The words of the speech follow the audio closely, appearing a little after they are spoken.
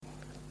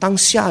当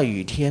下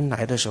雨天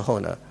来的时候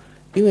呢，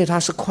因为它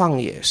是旷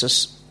野，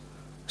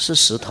是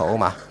石头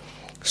嘛，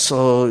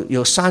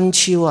有山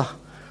丘啊，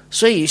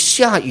所以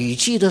下雨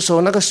季的时候，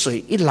那个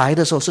水一来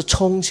的时候是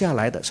冲下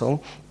来的，从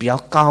比较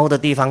高的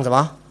地方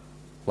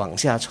往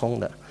下冲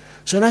的，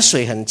所以那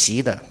水很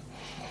急的，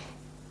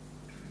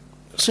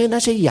所以那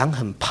些羊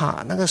很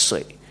怕那个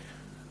水，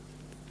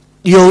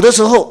有的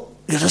时候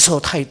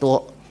太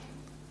多，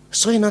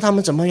所以呢，他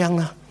们怎么样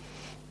呢？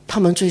他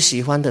们最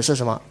喜欢的是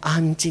什么？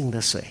安静的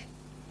水，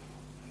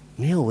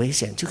没有危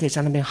险，就可以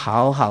在那边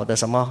好好的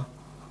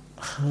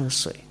喝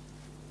水。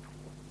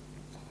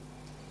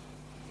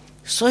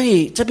所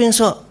以这边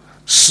说，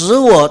使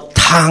我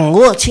躺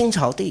卧青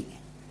草地，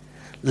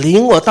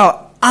领我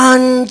到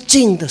安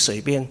静的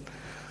水边。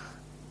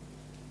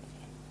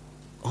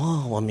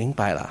我明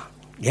白了，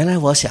原来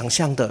我想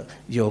象的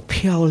有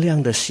漂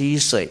亮的溪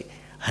水，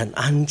很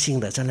安静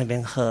的在那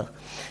边喝，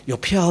有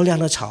漂亮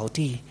的草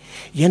地，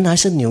原来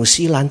是纽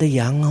西兰的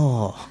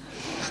羊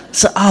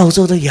是澳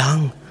洲的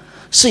羊，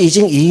是已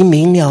经移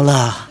民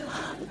了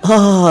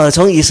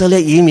从以色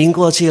列移民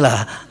过去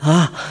了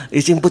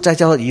已经不再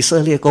叫以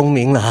色列公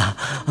民了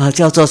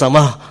叫做什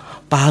么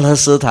巴勒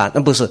斯坦，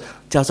不是，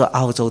叫做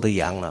澳洲的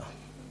羊了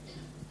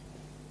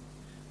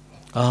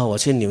我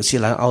去纽西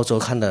兰、澳洲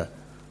看的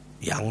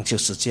羊就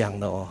是这样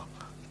的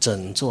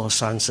整座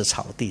山是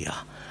草地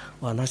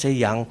那些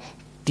羊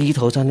低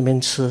头在那边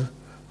吃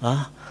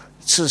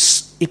吃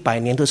100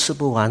年都吃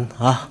不完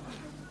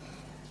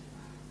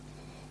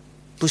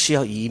不需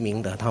要移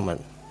民的他们。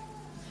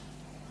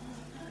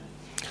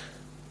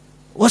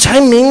我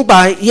才明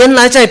白，原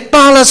来在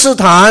巴勒斯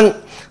坦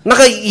那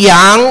个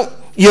羊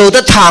有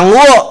的躺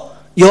卧，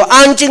有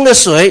安静的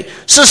水，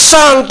是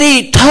上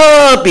帝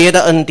特别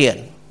的恩典。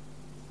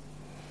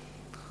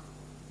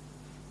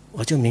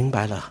我就明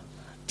白了，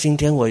今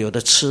天我有的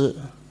吃，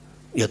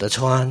有的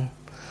穿，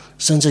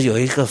甚至有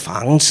一个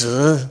房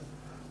子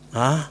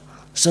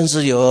甚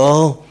至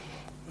有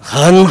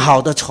很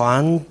好的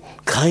船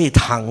可以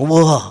躺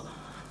卧，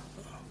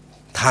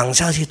躺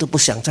下去都不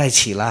想再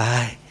起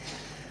来，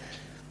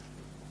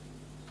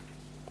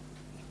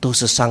都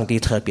是上帝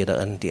特别的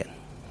恩典，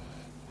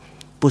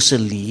不是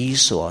理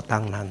所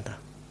当然的。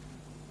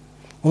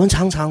我们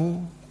常常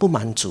不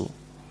满足，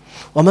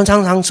我们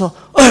常常说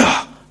哎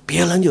呀，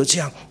别人有这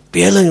样，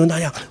别人有那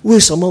样，为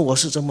什么我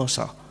是这么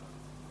少？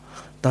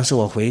但是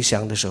我回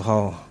想的时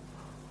候，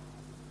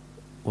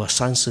我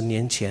30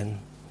年前、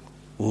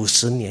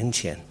50年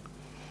前，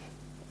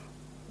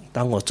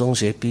当我中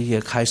学毕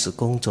业开始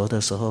工作的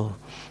时候，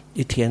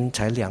一天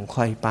才2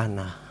块半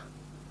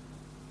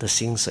的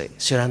薪水，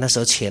虽然那时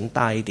候钱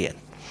大一点，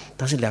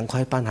但是2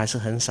块半还是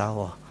很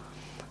少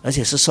而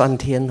且是算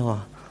天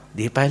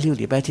礼拜六、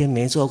礼拜天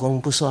没做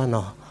工不算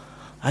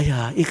哎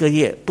呀，一个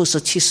月不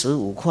是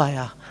75块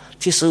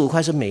75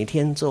块是每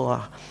天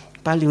做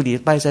拜六礼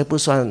拜再不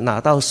算，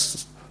拿到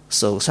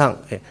手上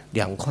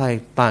2块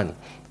半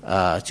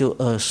就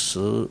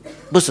20，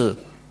不是，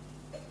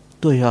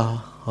对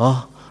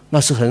那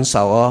是很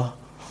少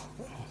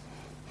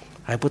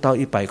还不到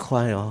100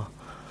块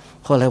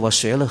后来我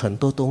学了很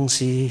多东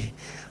西，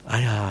哎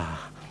呀，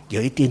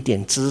有一点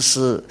点知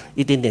识，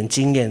一点点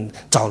经验，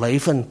找了一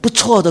份不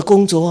错的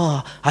工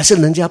作还是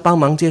人家帮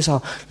忙介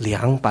绍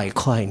，200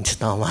块，你知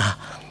道吗？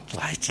我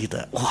还记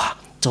得，哇，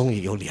终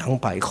于有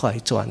200块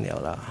赚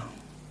了。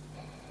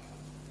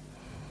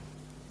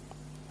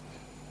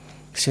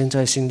现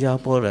在新加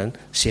坡人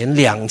嫌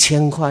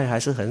2000块还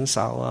是很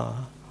少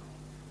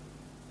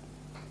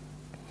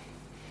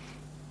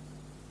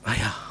哎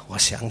呀，我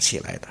想起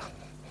来的，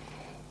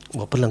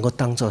我不能够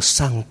当作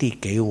上帝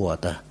给我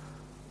的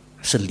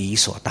是理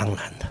所当然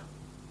的，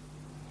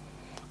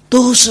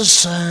都是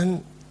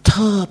神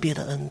特别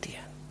的恩典。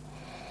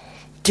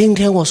今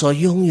天我所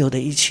拥有的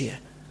一切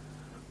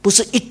不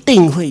是一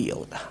定会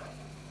有的，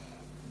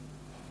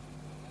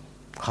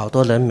好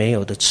多人没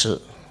有的吃，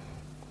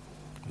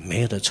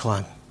没有的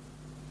穿，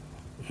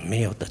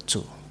没有的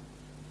住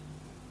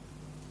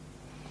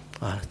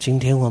今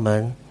天我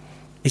们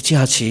一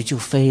假期就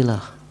飞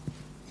了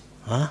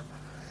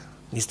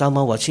你知道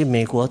吗？我去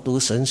美国读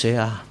神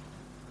学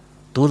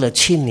读了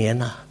7年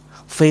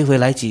飞回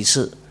来几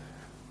次，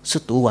是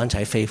读完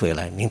才飞回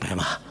来，明白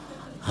吗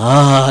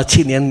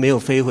？7年没有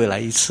飞回来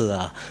一次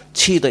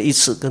去的一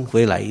次跟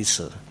回来一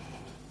次，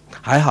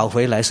还好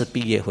回来是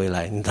毕业回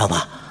来，你知道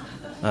吗？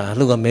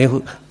如果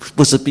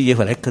不是毕业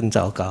回来更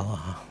糟糕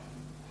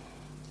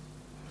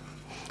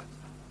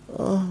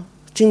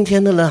今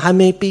天的人还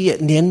没毕业，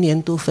年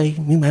年都飞，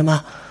明白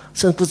吗？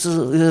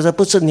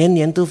不是年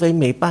年都飞，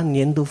每半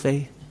年都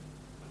飞。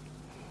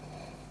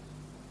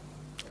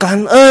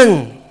感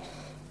恩，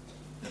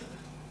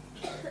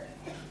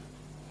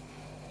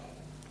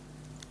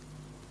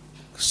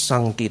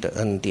上帝的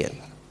恩典，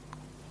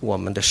我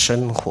们的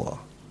生活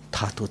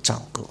他都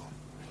照顾，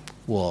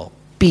我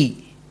必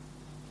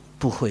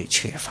不会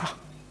缺乏。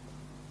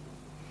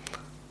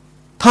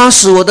他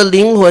使我的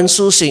灵魂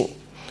苏醒，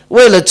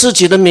为了自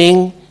己的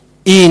名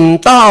引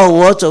导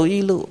我走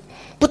义路。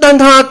不但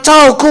他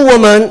照顾我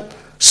们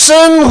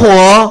生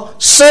活、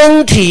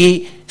身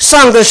体、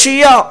上的需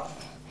要，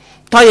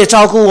他也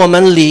照顾我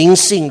们灵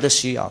性的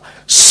需要，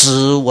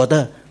使我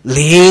的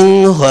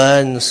灵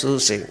魂苏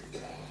醒。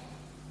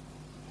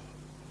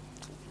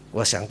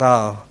我想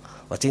到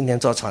我今天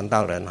做传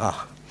道人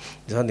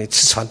你说你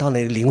是传道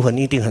人，灵魂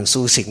一定很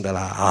苏醒的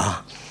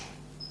啦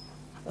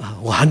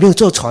我还没有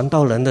做传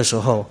道人的时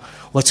候，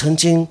我曾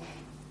经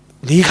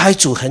离开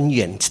主很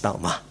远，知道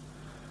吗？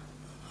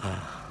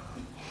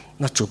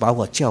那主把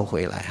我叫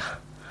回来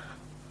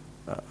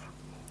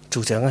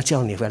主讲要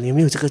叫你回来，你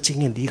没有这个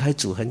经验，离开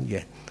主很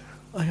远。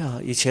哎呀，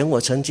以前我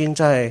曾经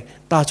在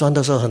大专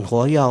的时候很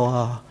活跃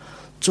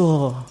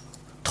做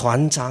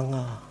团长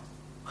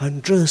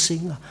很热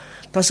心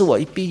但是我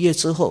一毕业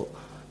之后，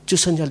就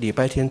剩下礼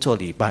拜天做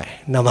礼拜，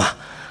那么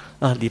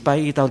礼拜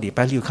一到礼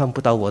拜六看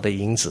不到我的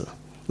影子，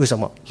为什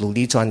么？努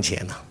力赚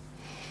钱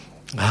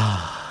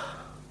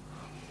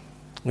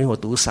因为我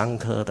读商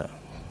科的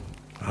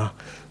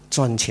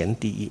赚钱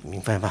第一，明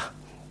白吗？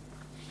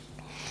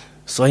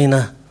所以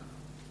呢，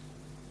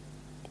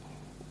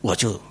我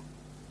就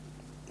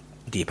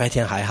礼拜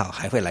天还好，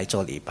还会来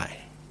做礼拜，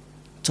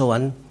做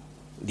完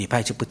礼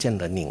拜就不见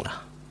人影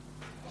了。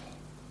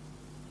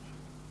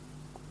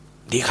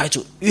离开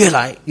主越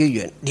来越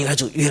远，离开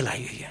主越来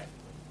越远。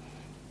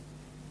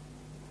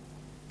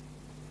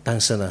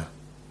但是呢，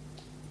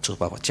主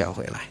把我叫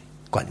回来，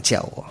管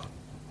教我，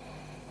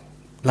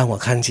让我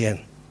看见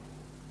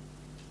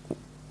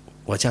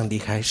我这样离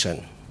开神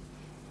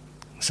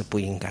是不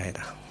应该的。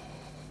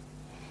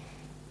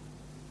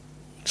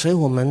所以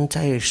我们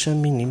在生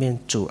命里面，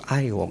主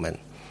爱我们，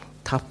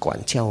他管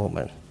教我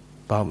们，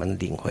把我们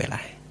领回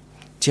来，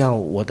叫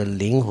我的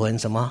灵魂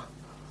什么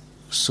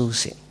苏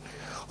醒。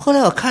后来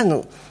我看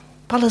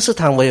巴勒斯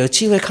坦，我有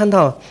机会看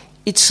到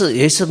有一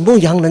次牧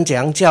羊人怎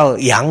样叫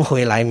羊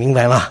回来，明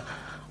白吗？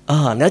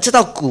你要知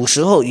道古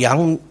时候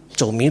羊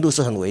走迷路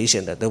是很危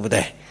险的，对不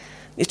对？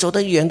你走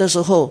得远的时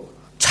候，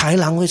豺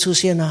狼会出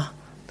现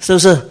是不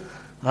是？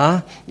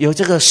有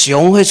这个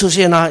熊会出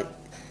现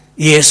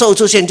野兽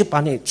出现就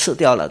把你吃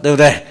掉了，对不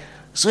对？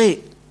所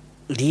以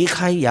离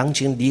开羊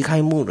群，离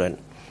开牧人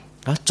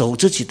走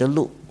自己的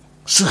路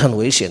是很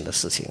危险的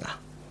事情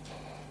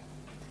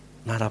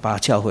那他把他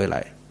叫回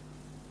来，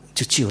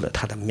就救了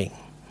他的命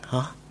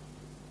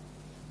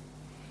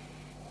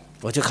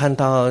我就看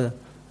到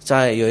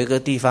在有一个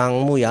地方，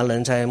牧羊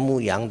人在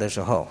牧羊的时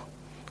候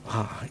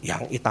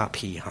羊一大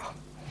批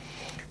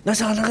那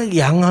时候那个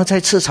羊在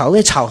吃草，因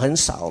为草很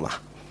少嘛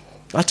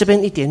这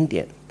边一点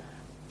点，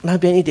那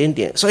边一点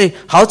点，所以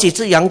好几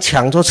只羊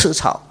抢着吃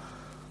草，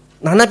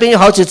那边有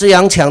好几只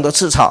羊抢着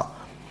吃草，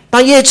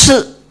但越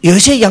吃有一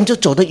些羊就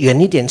走得远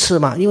一点吃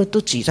嘛，因为都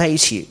挤在一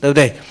起，对不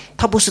对？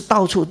它不是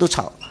到处都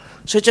草，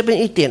所以这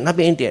边一点那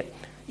边一点，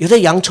有的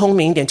羊聪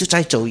明一点就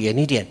再走远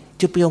一点，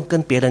就不用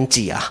跟别人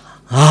挤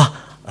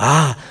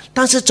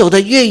但是走得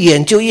越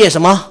远就越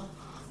什么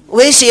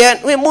危险，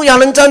因为牧羊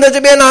人站在这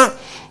边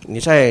你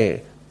在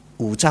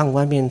5丈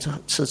外面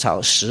吃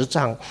草，10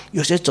丈，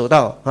有些走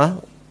到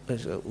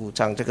5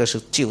丈，这个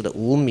是旧的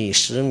5米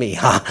10米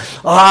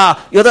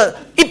有的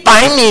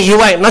100米以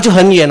外，那就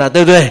很远了，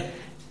对不对？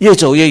越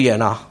走越远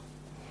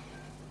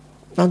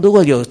那如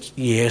果有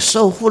野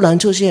兽忽然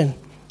出现，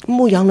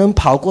牧羊人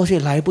跑过去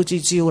来不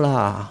及救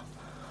了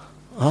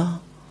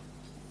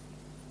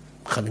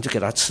可能就给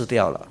他吃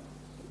掉了，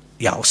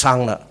咬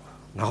伤了，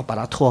然后把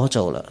他拖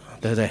走了，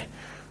对不对？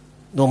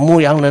如果牧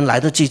羊人来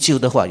得及救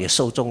的话，也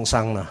受重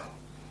伤了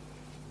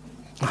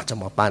怎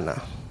么办呢？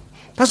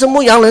但是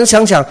牧羊人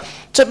想想，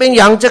这边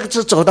羊这个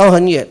是走到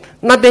很远，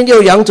那边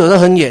又羊走得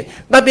很远，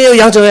那边又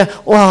羊走得很远，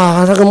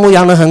哇，那个牧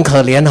羊人很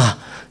可怜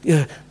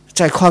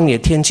在旷野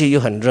天气又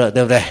很热，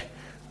对不对？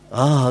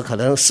可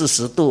能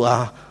40度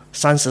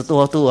30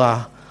多度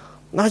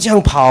那这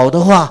样跑的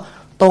话，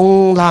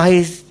东拉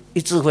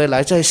一只回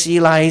来，再西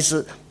拉一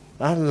只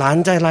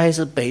南再拉一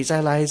只，北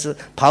再拉一只，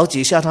跑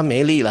几下他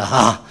没力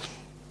了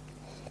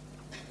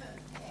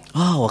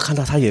我看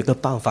到他有一个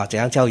办法，怎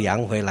样叫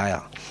羊回来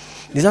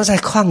你知道在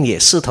旷野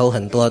石头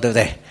很多，对不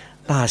对？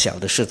大小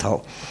的石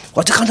头，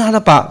我就看到他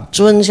把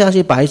蹲下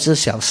去，把一只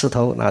小石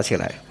头拿起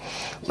来，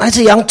那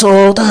只羊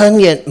走得很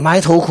远，埋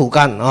头苦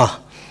干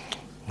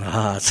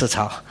吃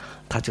草，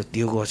他就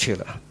丢过去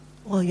了。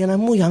原来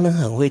牧羊人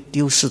很会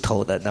丢石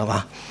头的，知道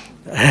吗？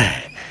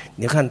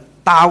你看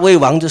大卫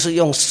王就是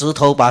用石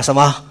头把什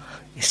么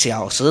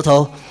小石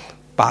头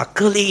把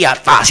歌利亚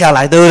打下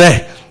来，对不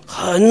对？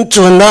很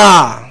准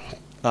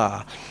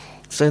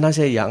所以那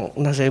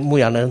些牧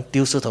羊人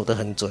丢石头都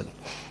很准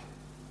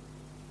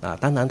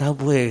当然他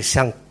不会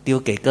像丢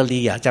给歌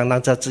利亚这样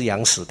让这只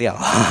羊死掉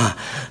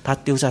他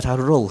丢在他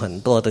肉很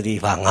多的地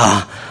方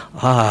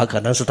可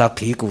能是他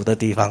皮骨的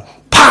地方，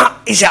啪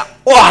一下，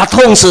哇，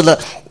痛死了，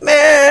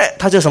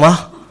他就什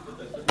么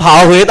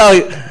跑回到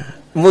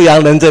牧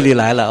羊人这里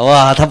来了，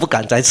哇，他不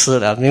敢再吃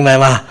了，明白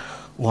吗？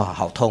哇，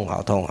好痛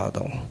好痛好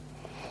痛！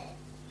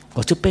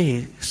我就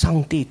被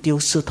上帝丢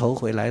石头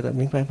回来的，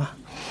明白吗？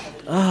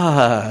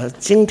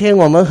今天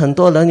我们很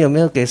多人有没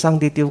有给上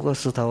帝丢过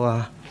石头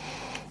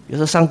有时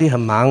候上帝很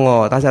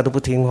忙大家都不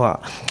听话，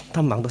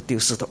他忙都丢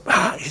石头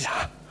一下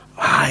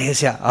一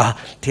下啊，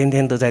天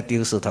天都在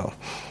丢石头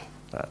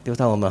啊，丢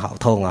到我们好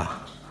痛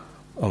啊，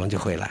我们就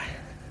回来。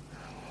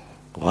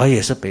我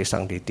也是被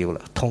上帝丢了，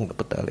痛得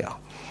不得了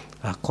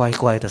啊，乖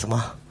乖的什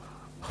么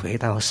回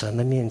到神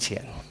的面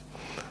前，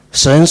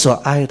神所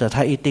爱的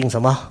他一定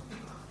什么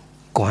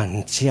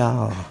管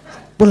教，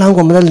不然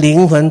我们的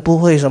灵魂不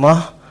会什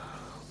么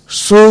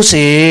苏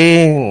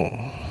醒。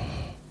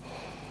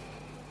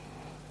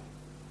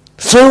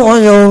所以我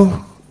有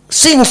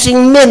信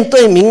心面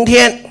对明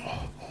天，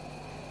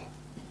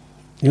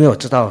因为我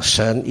知道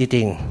神一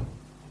定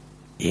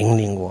引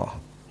领我、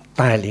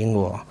带领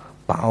我、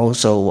保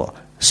守我，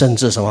甚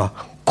至什么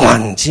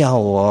管教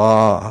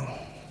我。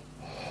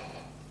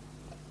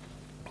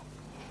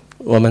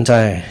我们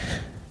在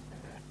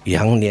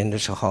羊年的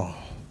时候，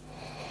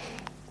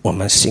我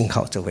们信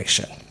靠这位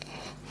神。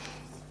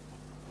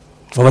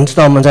我们知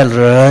道我们在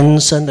人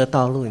生的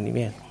道路里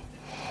面，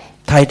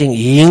他一定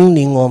引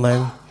领我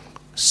们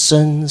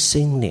身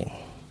心灵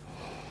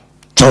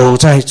走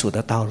在主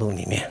的道路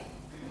里面，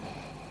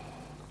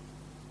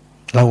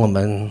让我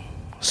们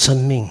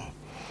生命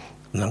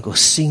能够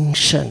兴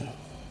盛，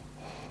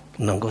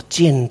能够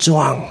健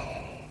壮。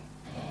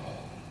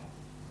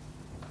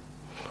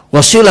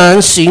我虽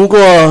然行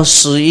过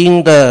死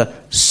荫的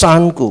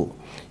山谷，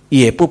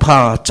也不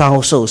怕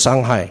遭受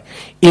伤害，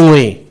因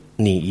为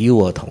你与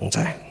我同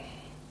在。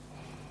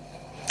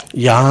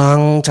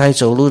羊在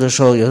走路的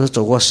时候，有时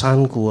走过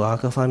山谷啊，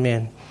各方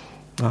面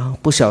啊，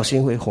不小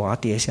心会滑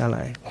跌下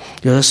来。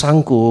有的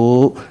山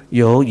谷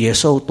有野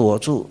兽躲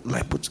住，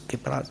来不及给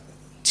把它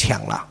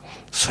抢了，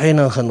所以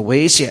呢很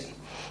危险。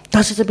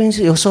但是这边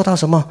是有说到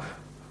什么？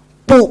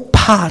不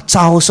怕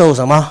遭受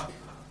什么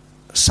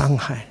伤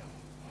害。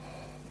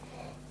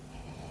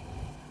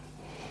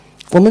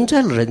我们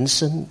在人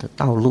生的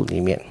道路里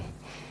面，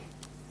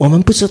我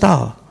们不知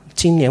道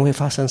今年会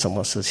发生什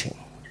么事情。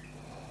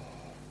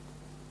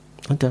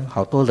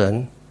好多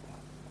人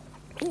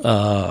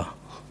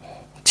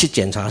去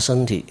检查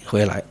身体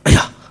回来，哎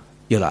呀，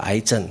有了癌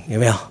症，有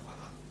没有？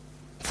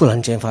忽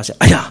然间发现，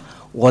哎呀，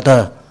我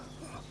的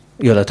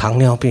有了糖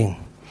尿病，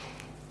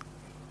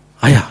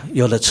哎呀，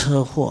有了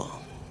车祸。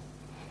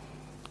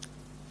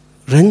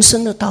人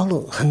生的道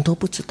路很多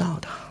不知道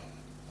的，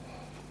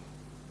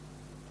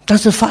但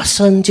是发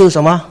生就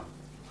什么？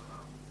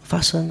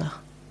发生了。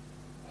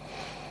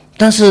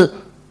但是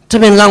这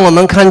边让我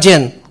们看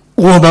见，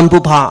我们不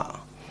怕，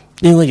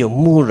因为有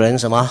牧人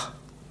什么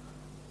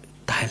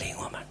带领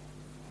我们。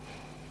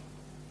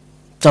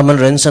在我们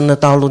人生的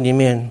道路里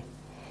面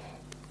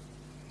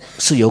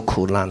是有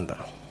苦难的，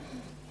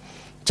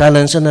在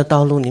人生的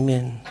道路里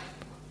面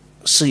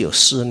是有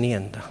试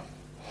炼的，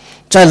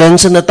在人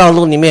生的道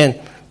路里面，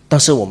但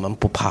是我们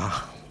不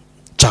怕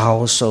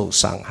遭受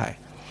伤害。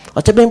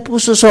而这边不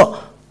是说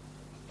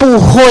不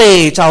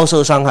会遭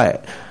受伤害，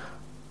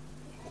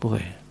不会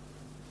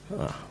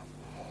啊！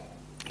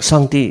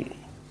上帝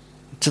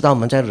知道我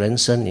们在人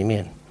生里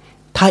面，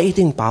他一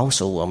定保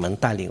守我们，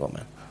带领我们，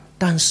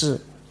但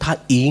是他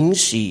允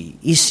许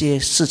一些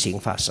事情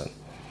发生，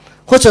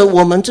或者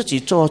我们自己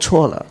做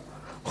错了，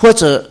或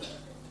者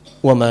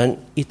我们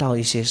遇到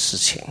一些事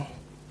情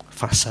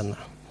发生了，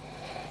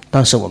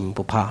但是我们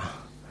不怕，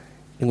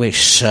因为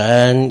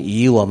神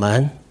与我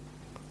们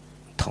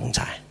同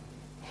在。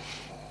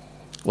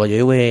我有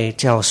一位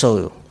教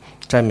授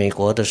在美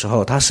国的时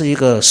候，他是一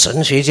个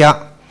神学家，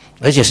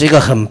而且是一个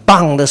很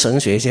棒的神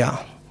学家。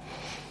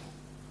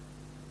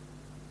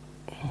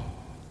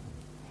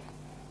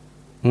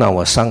那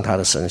我上他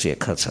的神学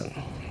课程，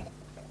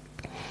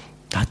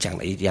他讲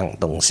了一样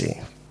东西，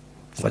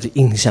我就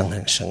印象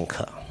很深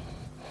刻。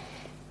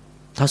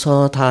他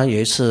说他有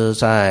一次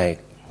在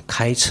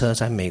开车，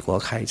在美国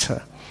开车，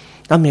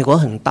那美国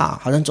很大，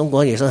好像中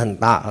国也是很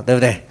大，对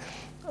不对？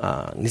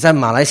你在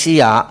马来西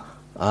亚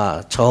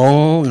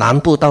从南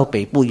部到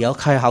北部也要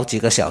开好几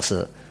个小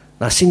时。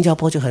那新加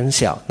坡就很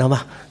小，那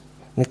么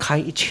你开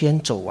一圈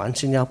走完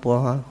新加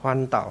坡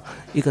环岛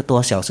1个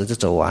多小时就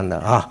走完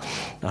了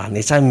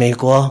你在美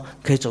国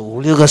可以走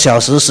5、6个小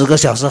时、10个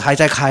小时还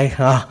在开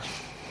啊。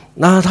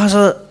那他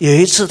说有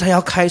一次他要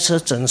开车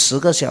整10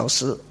个小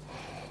时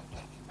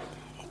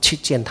去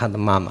见他的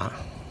妈妈，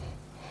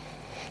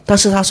但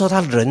是他说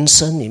他人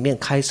生里面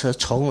开车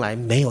从来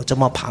没有这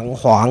么彷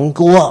徨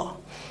过。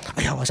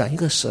哎呀，我想一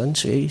个神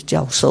学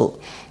教授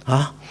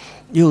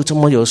又这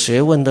么有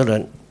学问的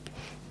人，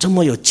这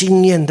么有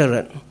经验的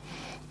人，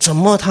怎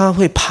么他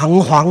会彷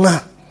徨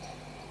呢？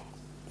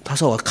他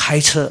说我开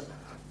车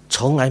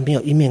从来没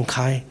有一面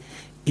开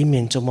一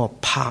面这么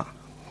怕，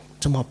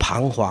这么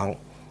彷徨，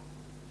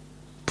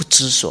不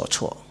知所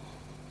措。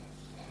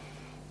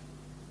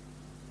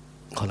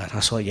后来他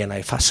说原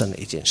来发生了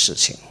一件事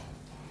情，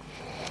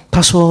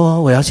他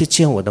说我要去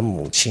见我的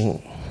母亲，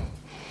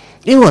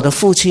因为我的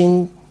父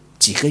亲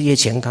几个月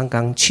前刚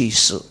刚去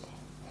世。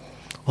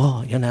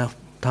原来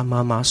他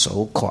妈妈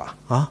守寡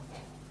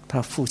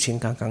他父亲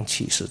刚刚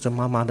去世，这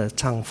妈妈的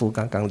丈夫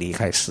刚刚离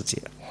开世界，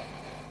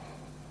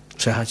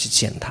所以他去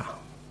见他。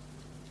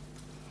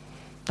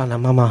当然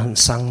妈妈很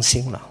伤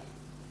心了，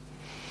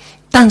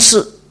但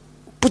是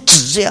不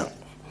止这样，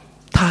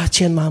他他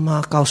见妈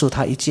妈告诉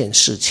他一件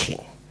事情，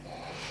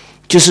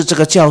就是这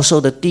个教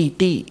授的弟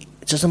弟，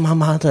就是妈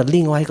妈的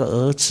另外一个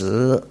儿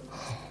子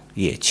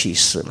也去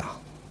世了，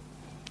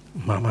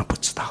妈妈不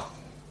知道，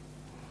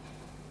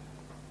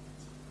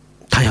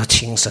他要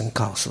亲身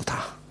告诉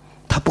他，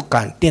他不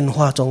敢电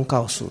话中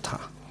告诉他，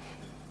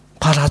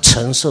怕他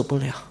承受不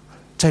了，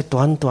在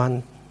短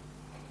短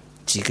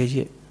几个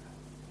月，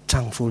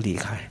丈夫离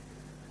开，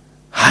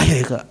还有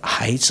一个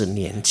孩子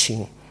年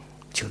轻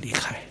就离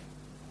开，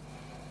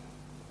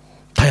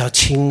他要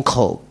亲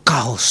口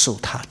告诉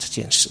他这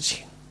件事情，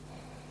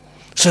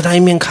所以他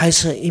一面开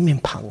车一面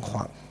彷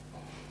徨，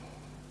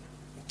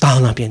到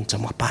那边怎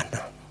么办呢？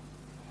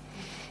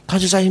他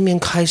就在一面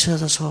开车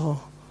的时候，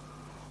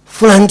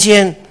忽然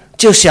间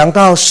就想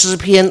到诗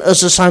篇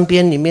23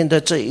篇里面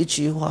的这一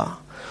句话，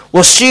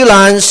我虽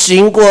然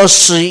行过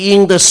死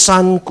荫的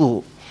山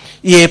谷，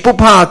也不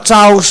怕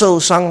遭受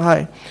伤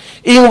害，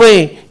因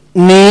为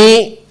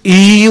你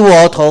与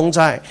我同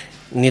在，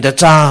你的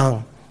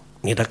杖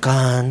你的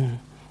竿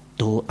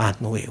都安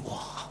慰我。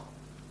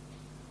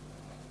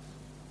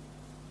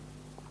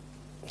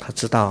他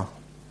知道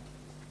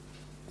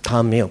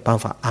他没有办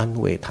法安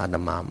慰他的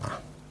妈妈，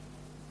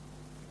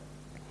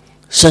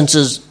甚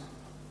至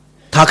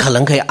他可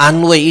能可以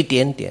安慰一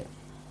点点，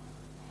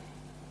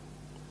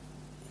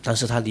但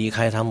是他离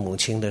开他母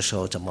亲的时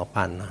候怎么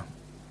办呢？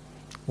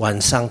晚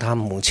上他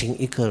母亲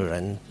一个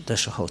人的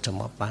时候怎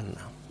么办呢？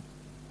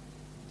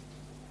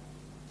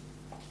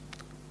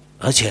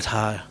而且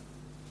他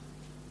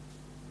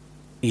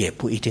也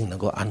不一定能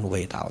够安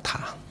慰到他，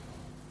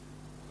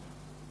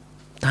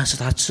但是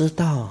他知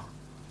道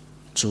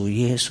主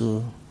耶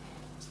稣，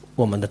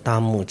我们的大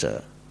牧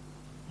者，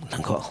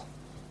能够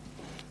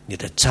你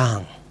的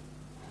杖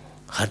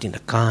和你的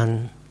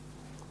竿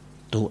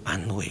都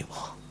安慰我。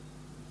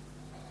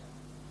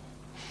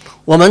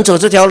我们走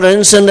这条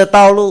人生的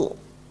道路，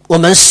我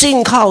们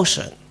信靠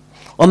神，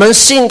我们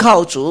信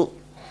靠主，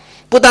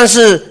不但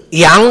是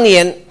羊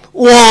年，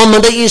我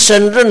们的一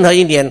生，任何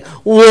一年，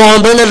我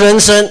们的人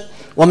生，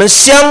我们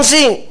相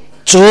信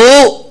主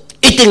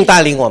一定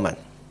带领我们，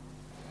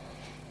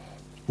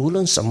无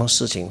论什么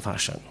事情发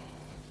生，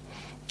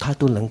他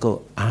都能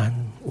够安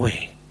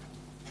慰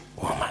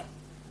我们。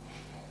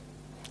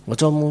我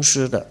做牧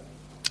师的，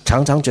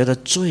常常觉得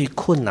最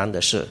困难的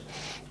是，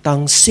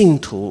当信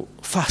徒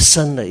发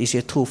生了一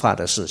些突发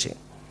的事情，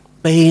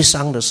悲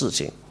伤的事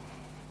情，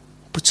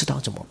不知道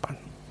怎么办，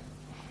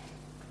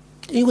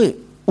因为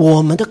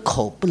我们的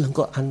口不能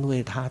够安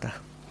慰他的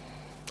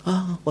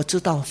啊！我知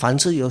道凡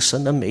事有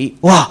神的美意。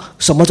哇，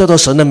什么叫做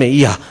神的美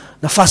意啊？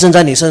那发生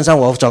在你身上，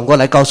我转过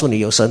来告诉你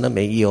有神的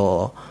美意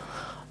哦。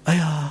哎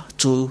呀，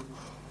主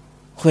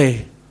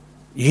会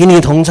与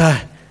你同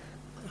在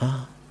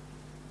啊，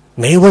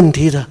没问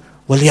题的。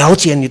我了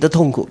解你的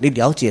痛苦，你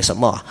了解什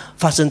么啊？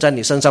发生在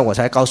你身上，我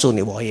才告诉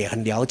你，我也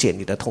很了解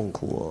你的痛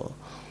苦哦。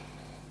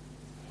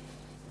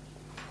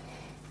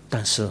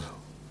但是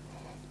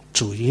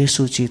主耶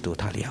稣基督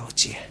他了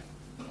解，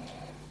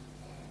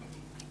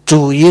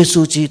主耶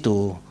稣基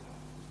督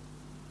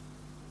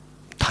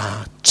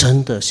他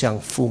真的像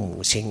父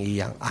母亲一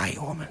样爱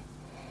我们，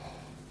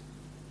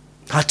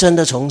他真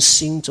的从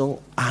心中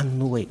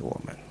安慰我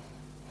们。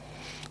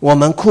我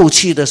们哭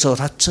泣的时候，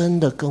他真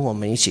的跟我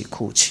们一起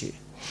哭泣，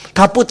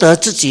他不得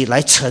自己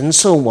来承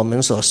受我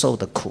们所受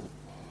的苦，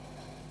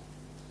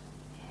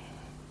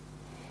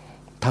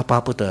他巴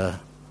不得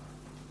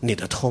你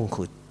的痛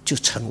苦就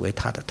成为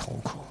他的痛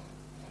苦，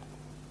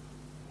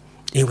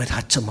因为他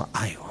这么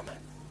爱我们，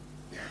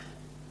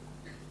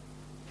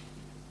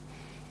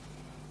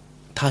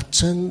他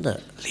真的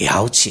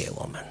了解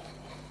我们，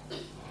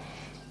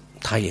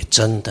他也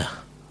真的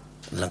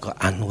能够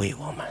安慰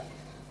我们。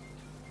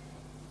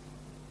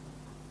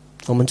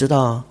我们知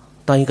道，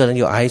当一个人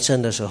有癌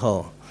症的时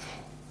候，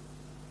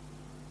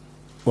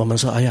我们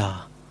说：“哎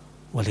呀，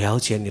我了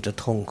解你的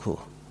痛苦。”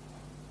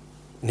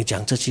你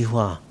讲这句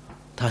话，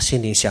他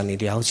心里想你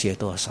了解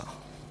多少？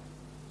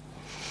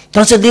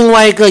但是另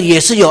外一个也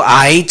是有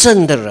癌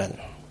症的人，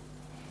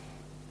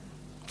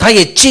他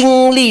也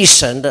经历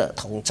神的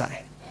同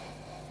在，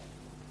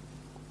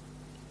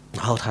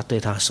然后他对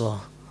他说：“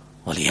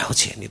我了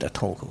解你的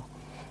痛苦。”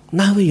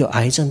那位有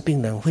癌症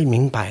病人会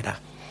明白的，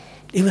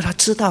因为他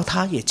知道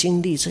他也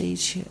经历这一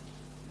切，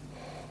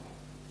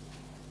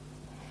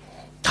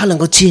他能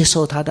够接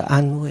受他的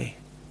安慰。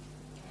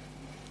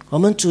我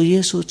们主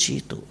耶稣基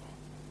督，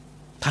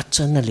他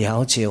真的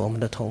了解我们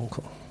的痛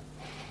苦，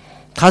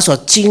他所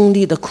经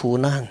历的苦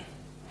难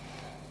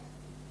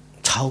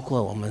超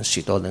过我们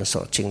许多人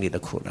所经历的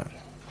苦难。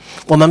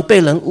我们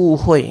被人误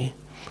会，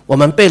我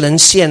们被人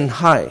陷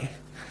害，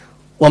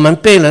我们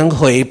被人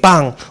毁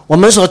谤，我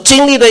们所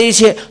经历的一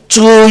切，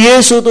主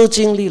耶稣都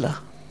经历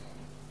了。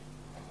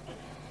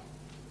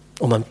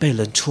我们被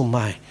人出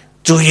卖，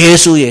主耶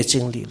稣也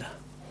经历了。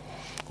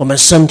我们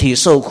身体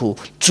受苦，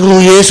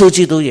主耶稣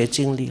基督也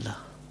经历了。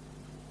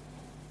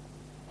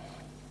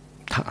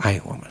他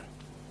爱我们，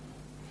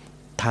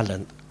他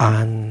能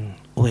安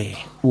慰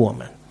我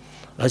们，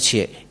而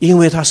且因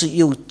为他是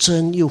又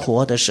真又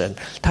活的神，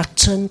他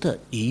真的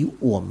与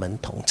我们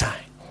同在，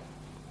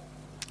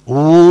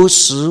无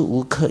时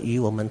无刻与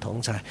我们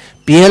同在。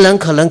别人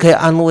可能可以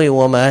安慰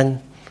我们，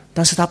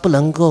但是他不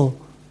能够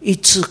一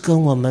直跟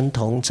我们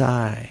同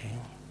在。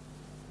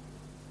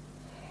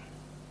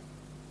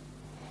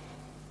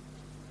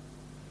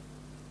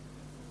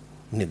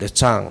你的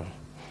杖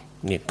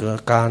你的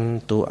竿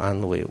都安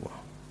慰我，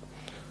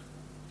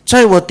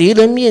在我敌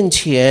人面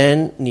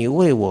前你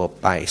为我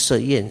摆设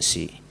宴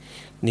席，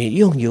你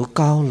用油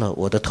膏了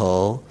我的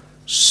头，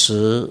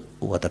使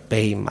我的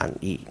杯满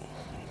溢。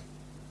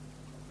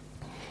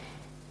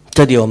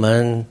这里我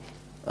们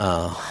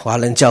华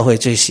人教会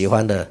最喜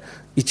欢的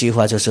一句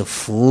话就是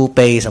福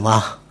杯什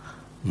么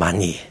满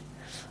溢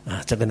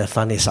这边的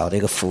翻译少了一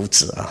个福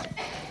字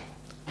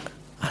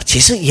其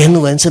实原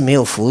文是没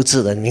有福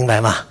字的，你明白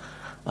吗？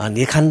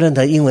你看任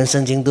何英文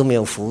圣经都没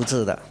有福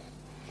字的，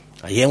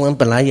原文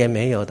本来也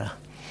没有的。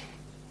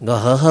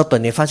和合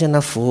本你发现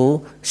那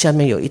福下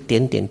面有一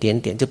点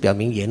点，就表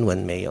明原文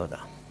没有的。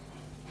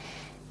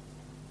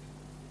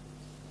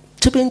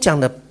这边讲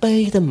的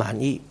杯的满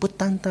溢，不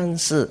单单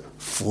是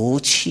福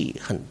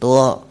气很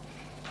多。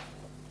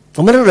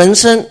我们的人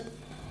生，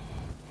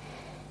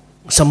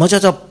什么叫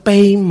做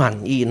杯满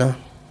溢呢？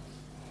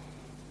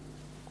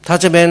他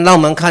这边让我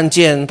们看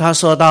见，他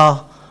说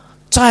到，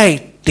在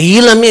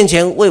敌人面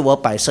前为我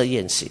摆设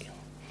宴席，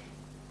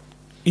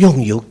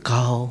用油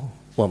膏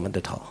我们的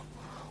头。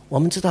我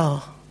们知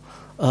道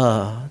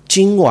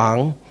君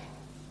王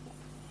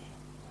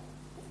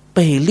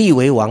被立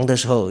为王的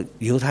时候，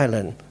犹太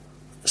人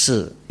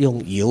是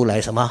用油来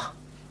什么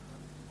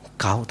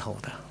膏头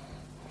的，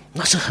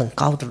那是很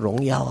高的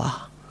荣耀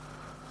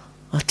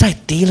在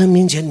敌人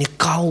面前你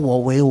膏我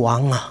为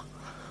王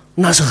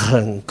那是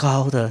很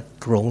高的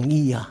荣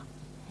誉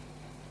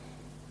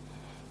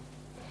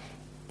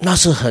那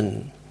是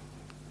很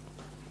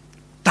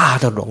大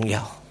的荣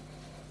耀。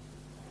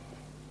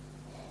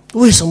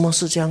为什么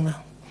是这样呢？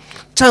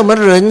在我们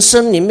的人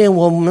生里面，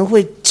我们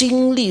会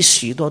经历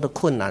许多的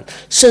困难，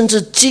甚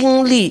至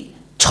经历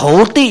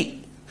仇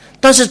敌，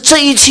但是这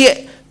一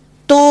切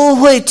都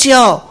会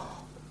叫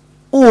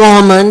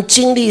我们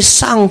经历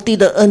上帝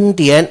的恩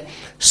典，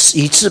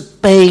以致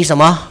被什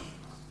么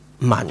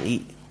满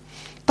溢。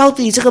到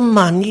底这个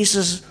满溢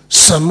是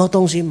什么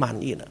东西满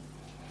溢呢？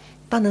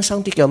当然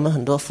上帝给我们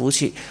很多福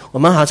气，我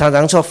们常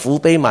常说福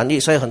杯满溢，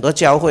所以很多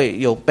教会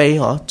有杯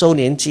周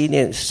年纪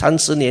念、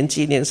30年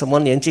纪念、什么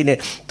年纪念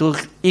都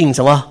印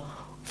什么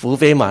福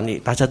杯满溢，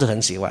大家都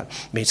很喜欢，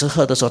每次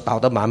喝的时候倒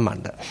得满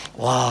满的。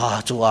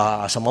哇，主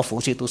啊，什么福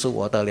气都是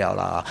我得了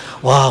啦！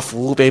哇，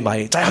福杯满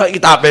溢，再喝一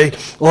大杯！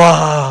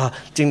哇，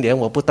今年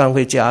我不但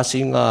会加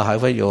薪还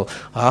会有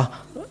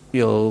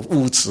有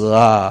物质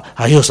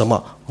还有什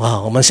么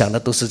我们想的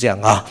都是这样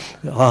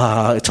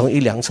从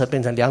1辆车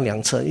变成2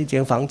辆车，一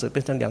间房子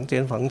变成2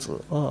间房子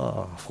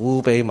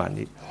福杯满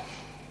溢。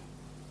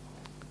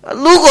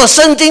如果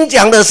圣经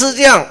讲的是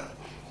这样，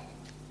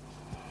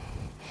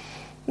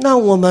那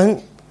我们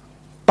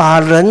把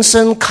人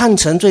生看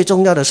成最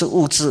重要的是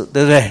物质，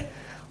对不对？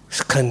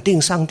肯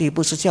定上帝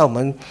不是叫我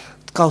们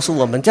告诉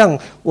我们这样，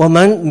我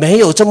们没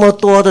有这么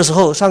多的时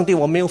候，上帝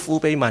我没有福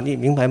杯满溢，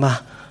明白吗？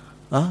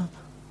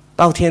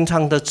到天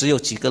上的只有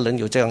几个人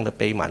有这样的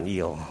杯满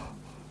溢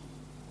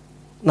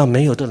那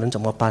没有的人怎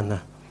么办呢？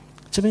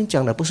这边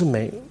讲的不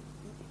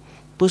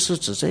是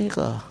指这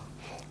个，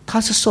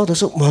他是说的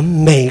是我们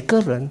每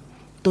个人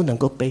都能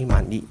够杯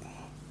满溢。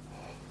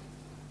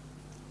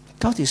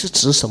到底是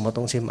指什么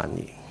东西满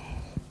溢？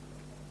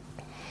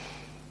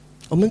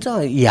我们知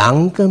道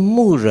羊跟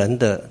牧人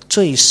的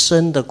最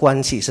深的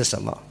关系是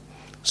什么？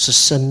是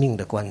生命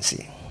的关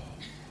系。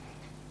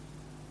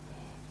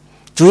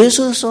主耶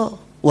稣说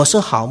我是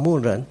好牧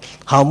人，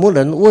好牧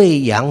人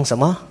为羊什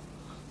么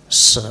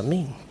舍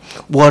命，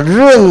我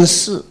认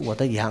识我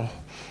的羊，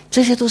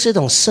这些都是一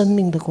种生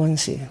命的关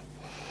系。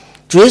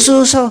主耶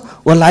稣说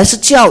我来是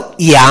叫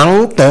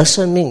羊得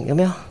生命，有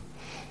没有？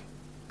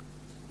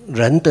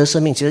人得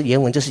生命，其实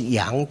原文就是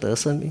羊得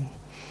生命，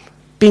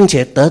并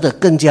且得的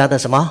更加的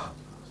什么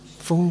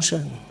丰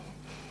盛。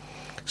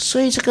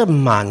所以这个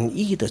满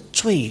溢的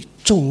最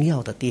重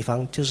要的地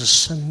方就是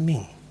生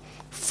命，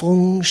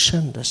丰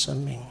盛的生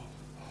命。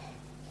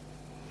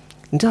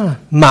你知道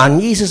满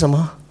溢是什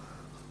么？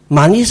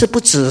满溢是不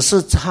只是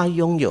他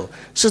拥有，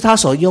是他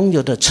所拥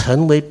有的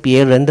成为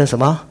别人的什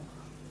么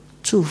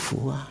祝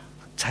福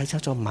才叫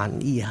做满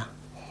溢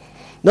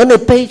那你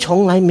杯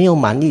从来没有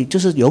满溢，就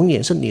是永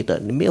远是你的，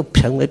你没有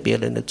成为别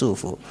人的祝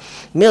福，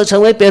没有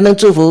成为别人的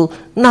祝福，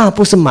那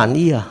不是满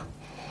溢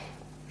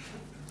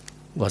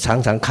我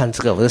常常看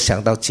这个，我就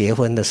想到结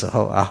婚的时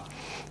候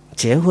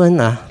结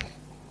婚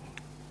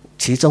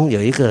其中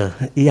有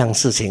一样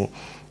事情，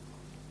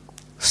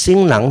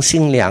新郎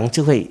新娘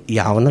就会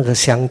摇那个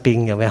香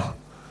槟，有没有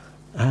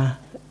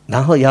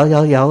然后摇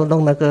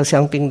弄那个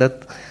香槟的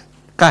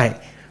盖，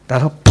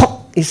然后砰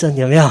一声，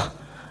有没有？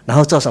然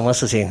后做什么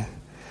事情？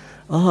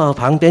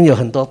旁边有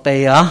很多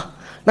杯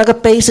那个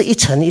杯是一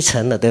层一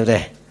层的，对不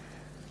对？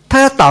它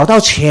要倒到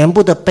全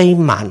部的杯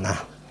满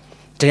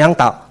怎样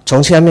倒？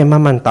从下面慢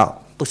慢倒，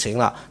不行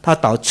了，他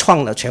倒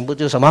撞了，全部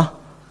就什么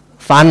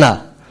翻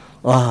了，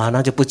哇，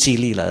那就不吉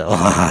利了，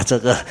哇，这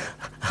个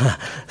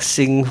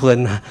新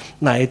婚啊，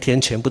那一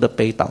天全部的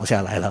杯倒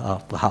下来了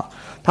啊，不好。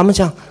他们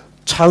讲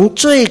从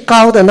最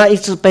高的那一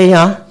只杯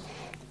啊，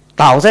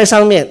倒在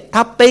上面，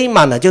它杯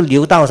满了就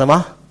流到什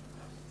么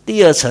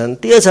第二层，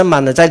第二层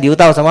满了再流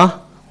到什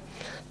么，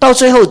到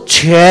最后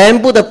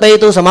全部的杯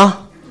都什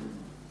么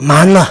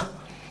满了。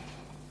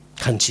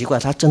很奇怪，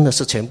它真的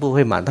是全部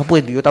会满，它不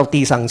会流到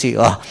地上去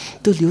啊，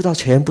都流到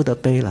全部的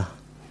杯了。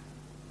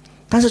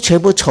但是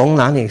全部从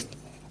哪里？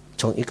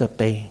从一个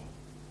杯。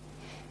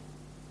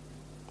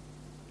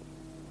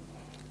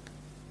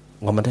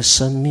我们的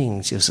生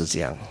命就是这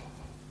样，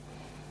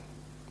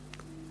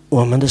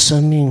我们的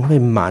生命会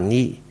满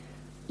意，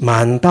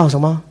满到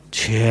什么？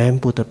全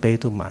部的杯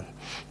都满，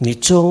你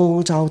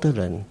周遭的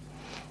人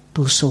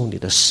都受你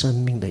的生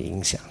命的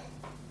影响。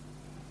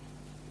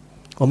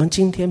我们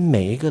今天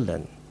每一个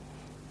人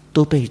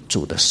都被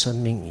主的生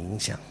命影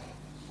响。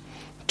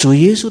主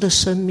耶稣的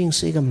生命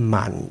是一个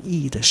满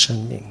意的生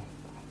命，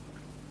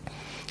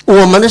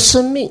我们的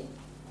生命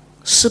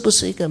是不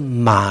是一个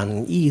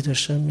满意的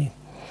生命？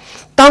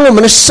当我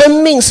们的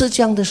生命是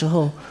这样的时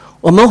候，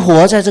我们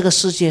活在这个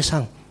世界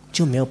上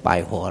就没有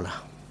白活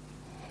了。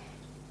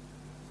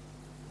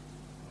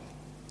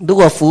如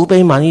果福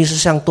杯满意是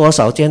像多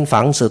少间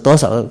房子，多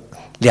少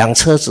辆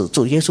车子，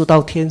主耶稣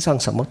到天上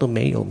什么都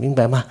没有，明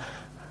白吗？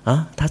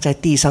啊，他在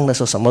地上的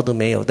时候什么都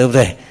没有，对不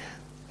对？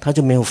他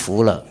就没有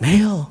福了，没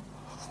有。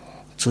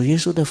主耶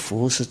稣的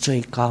福是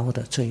最高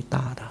的、最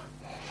大的，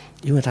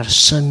因为他的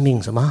生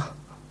命什么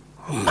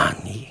满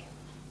意。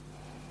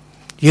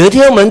有一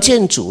天我们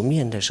见主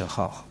面的时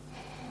候，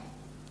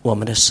我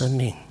们的生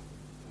命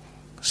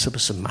是不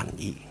是满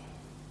意？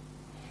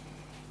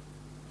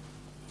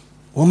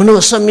我们如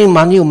果生命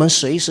满意，我们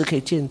随时可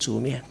以见主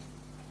面。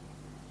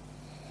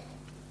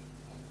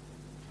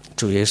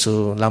主耶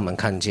稣让我们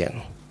看见，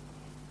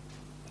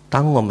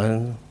当我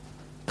们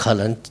可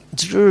能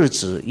日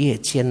子越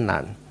艰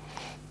难，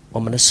我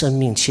们的生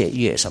命却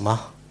越什么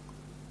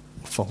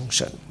丰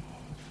盛。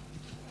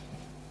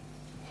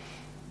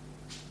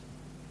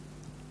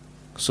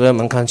所以我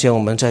们看见我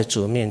们在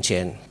主面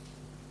前，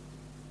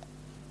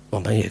我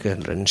们有一个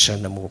人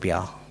生的目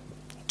标，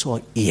做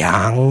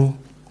羊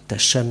的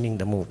生命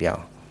的目标，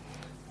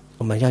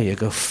我们要有一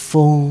个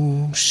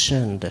丰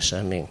盛的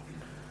生命，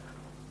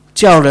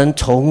叫人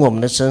从我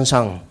们的身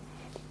上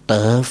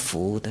得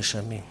福的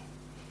生命。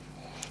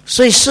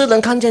所以诗人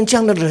看见这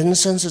样的人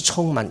生是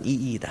充满意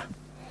义的，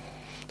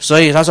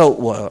所以他说，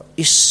我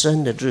一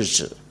生的日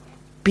子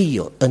必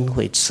有恩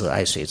惠慈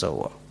爱随着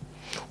我。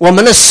我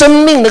们的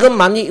生命能够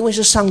满意，因为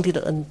是上帝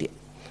的恩典。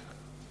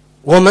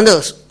我们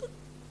的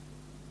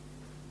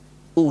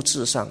物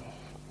质上、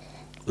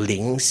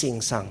灵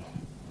性上、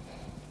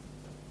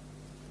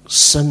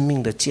生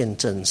命的见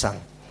证上，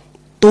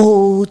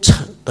都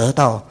得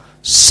到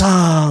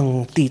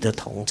上帝的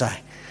同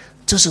在。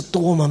这是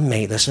多么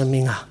美的生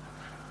命啊！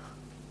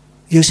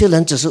有些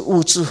人只是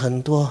物质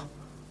很多，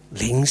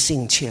灵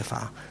性缺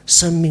乏，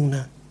生命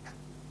呢，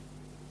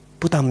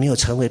不但没有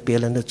成为别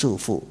人的祝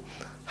福，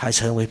还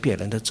成为别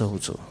人的咒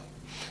诅。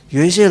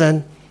有一些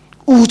人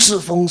物质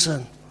丰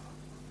盛，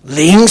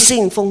灵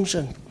性丰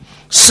盛，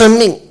生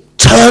命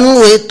成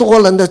为多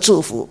人的祝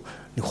福，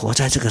你活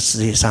在这个世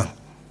界上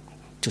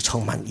就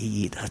充满意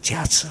义的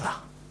价值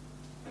了。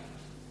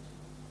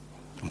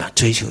我们要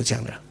追求这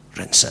样的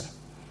人生，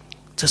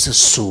这是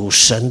属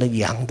神的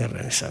羊的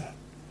人生。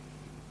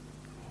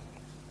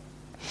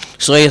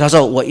所以他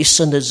说，我一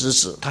生的日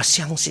子，他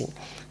相信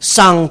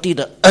上帝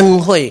的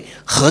恩惠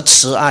和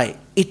慈爱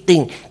一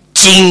定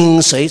紧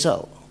随着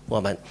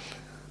我们，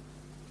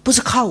不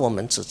是靠我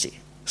们自己，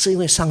是因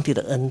为上帝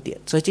的恩典。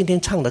所以今天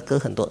唱的歌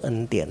很多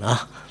恩典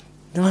啊，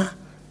对吗？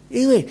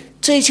因为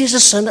这一切是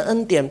神的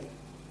恩典，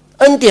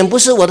恩典不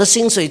是我的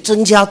薪水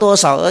增加多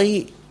少而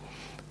已，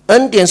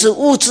恩典是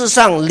物质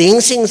上、灵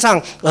性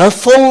上而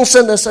丰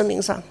盛的生命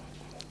上，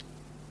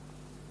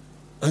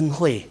恩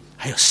惠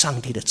还有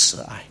上帝的慈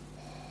爱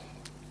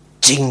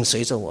紧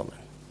随着我们，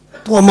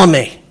多么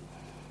美！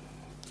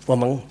我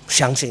们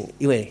相信，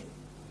因为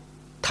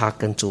他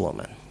跟住我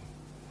们。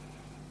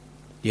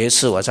有一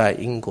次我在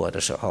英国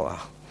的时候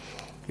啊，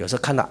有时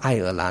候看到爱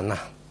尔兰啊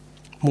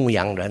牧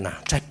羊人啊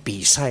在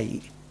比赛，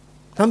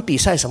他们比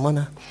赛什么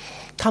呢？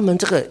他们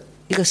这个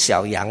一个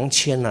小羊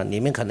圈啊，里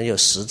面可能有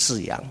10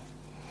只羊，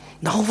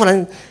然后忽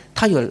然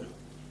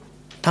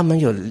他们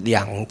有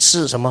2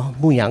只什么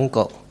牧羊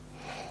狗，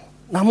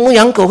那牧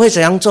羊狗会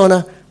怎样做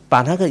呢？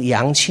把那个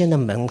羊圈的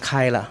门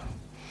开了，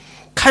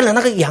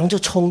那个羊就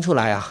冲出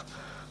来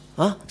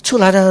出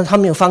来了，他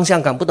没有方向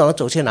感，不懂要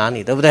走去哪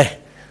里，对不对？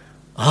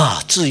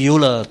自由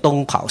了，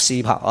东跑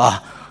西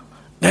跑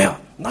没有，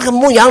那个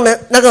牧羊人，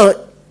那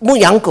个牧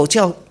羊狗就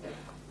要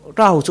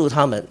绕住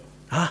他们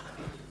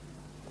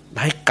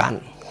来赶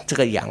这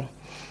个羊，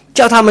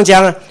叫他们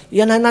讲，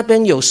原来那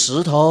边有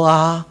石头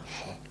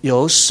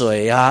有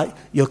水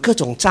有各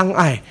种障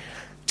碍，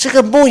这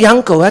个牧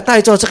羊狗要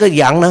带着这个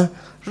羊呢，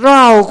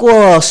绕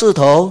过石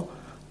头，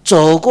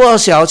走过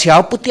小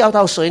桥不掉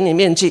到水里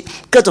面去，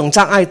各种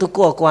障碍都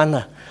过关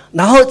了，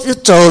然后就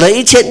走了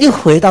一圈又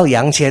回到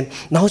羊前，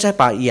然后再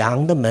把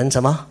羊的门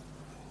什么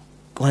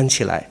关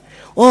起来。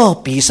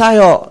比赛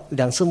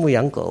2次牧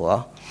羊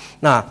狗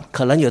那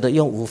可能有的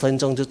用5分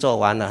钟就做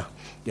完了，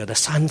有的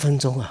3分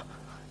钟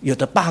有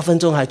的8分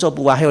钟还做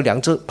不完，还有2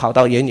只跑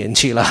到远远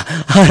去了，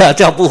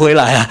叫不回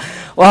来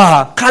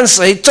看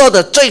谁做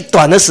的最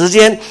短的时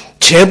间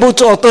全部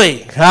做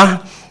对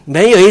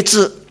没有一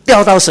只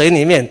掉到水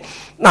里面，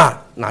那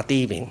拿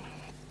第一名。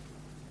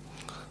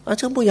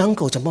这牧羊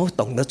狗怎么会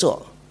懂得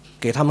做？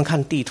给他们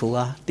看地图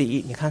第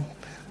一，你看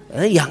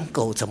养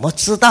狗怎么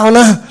知道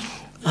呢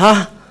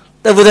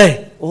对不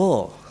对？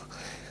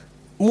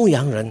牧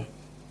羊人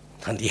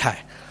很厉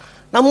害。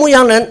那牧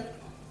羊人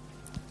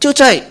就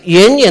在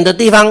远远的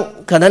地方，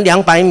可能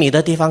200米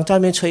的地方，在那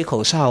边吹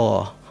口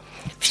哨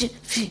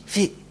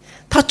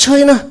他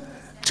吹呢，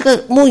这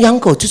个牧羊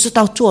狗就知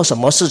道做什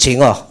么事情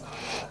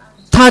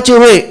他就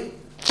会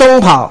东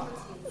跑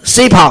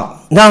西跑。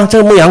你看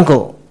这个牧羊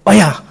狗，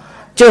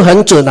就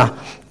很准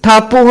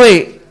他不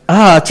会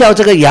叫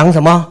这个羊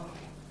什么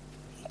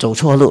走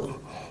错路，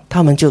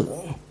他们就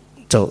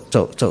走，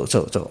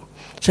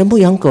所以牧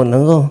羊狗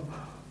能够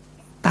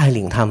带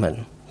领他们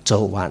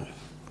走完，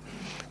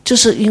就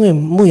是因为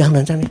牧羊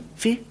人在那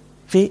边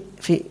飞，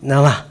你知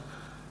道吗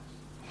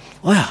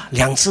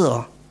？2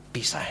次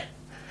比赛，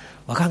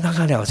我刚刚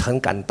看了很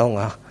感动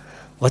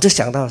我就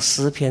想到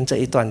诗篇这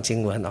一段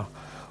经文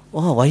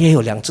我也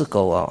有2只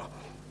狗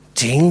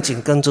紧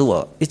紧跟着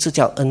我，一只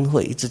叫恩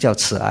惠，一只叫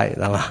慈爱，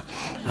知道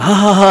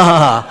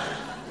吗？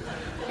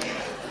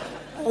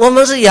我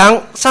们是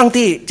羊，上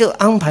帝就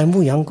安排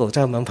牧羊狗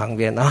在我们旁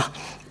边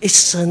一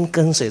生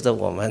跟随着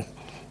我们，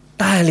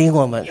带领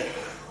我们，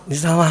你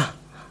知道吗？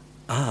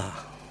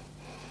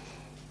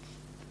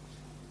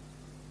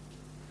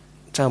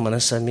在我们的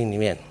生命里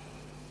面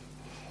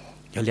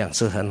有2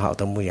只很好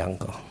的牧羊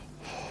狗，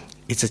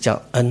一只叫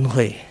恩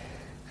惠，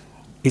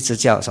一只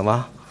叫什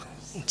么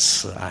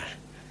慈爱，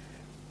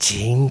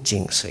紧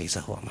紧随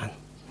着我们，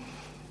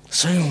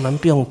所以我们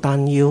不用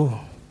担忧，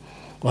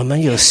我们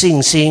有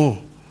信心。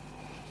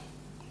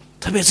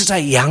特别是在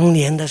羊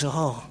年的时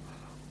候，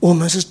我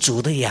们是主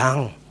的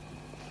羊，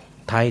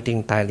他一定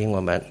带领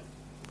我们。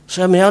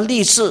所以我们要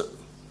立志，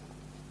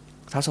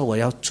他说我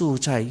要住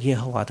在耶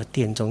和华的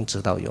殿中直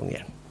到永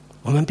远。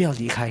我们不要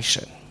离开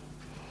神，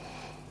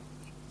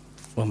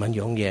我们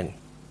永远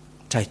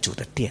在主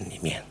的殿里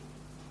面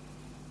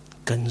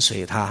跟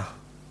随他，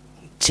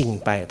敬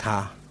拜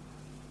他，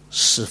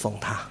侍奉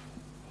他。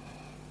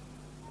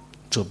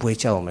主不会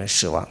叫我们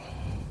失望。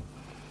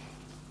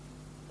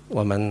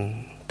我们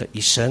的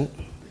一生，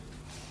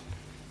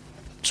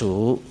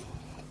主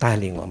带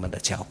领我们的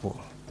脚步，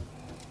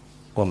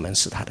我们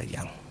是他的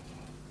羊。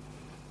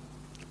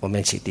我们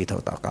一起低头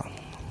祷告。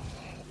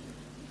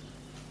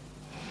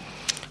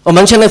我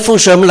们现在父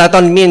神，我们来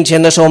到你面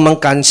前的时候，我们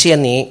感谢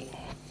你，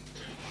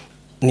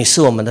你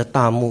是我们的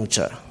大牧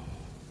者，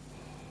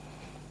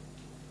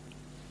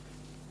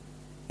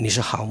你是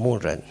好牧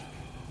人，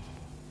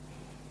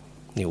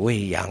你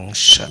为羊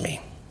舍命，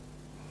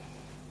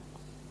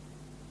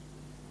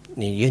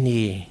你愿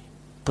意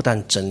不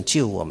但拯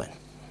救我们，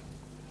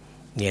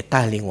你也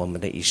带领我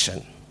们的一生，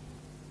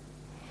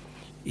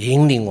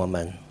引领我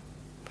们，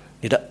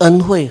你的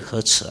恩惠和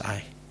慈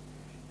爱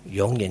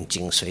永远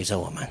紧随着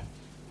我们。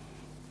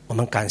我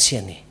们感谢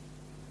你，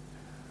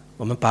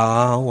我们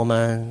把我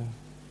们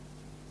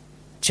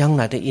将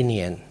来的一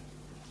年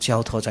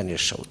交托在你的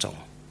手中，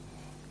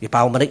也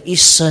把我们的一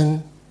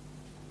生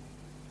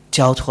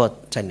交托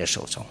在你的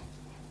手中。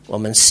我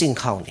们信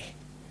靠你，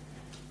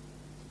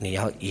你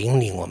要引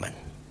领我们，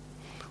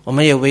我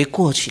们也为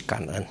过去感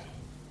恩，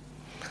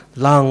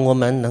让我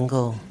们能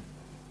够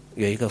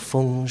有一个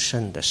丰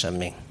盛的生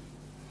命，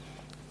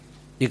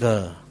一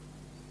个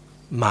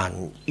满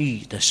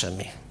溢的生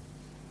命，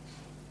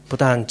不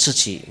但自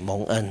己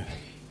蒙恩，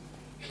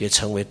也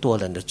成为多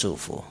人的祝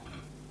福，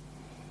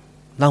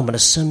让我们的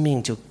生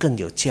命就更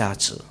有价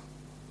值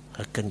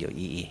和更有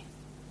意义。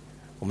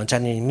我们在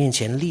你面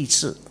前立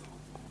志，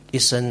一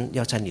生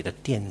要在你的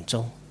殿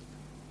中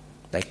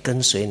来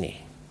跟随你，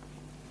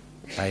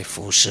来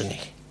服侍你。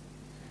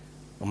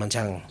我们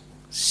将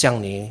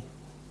向你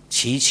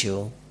祈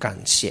求感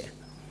谢，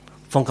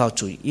奉靠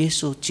主耶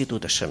稣基督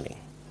的圣名，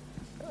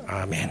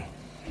阿们。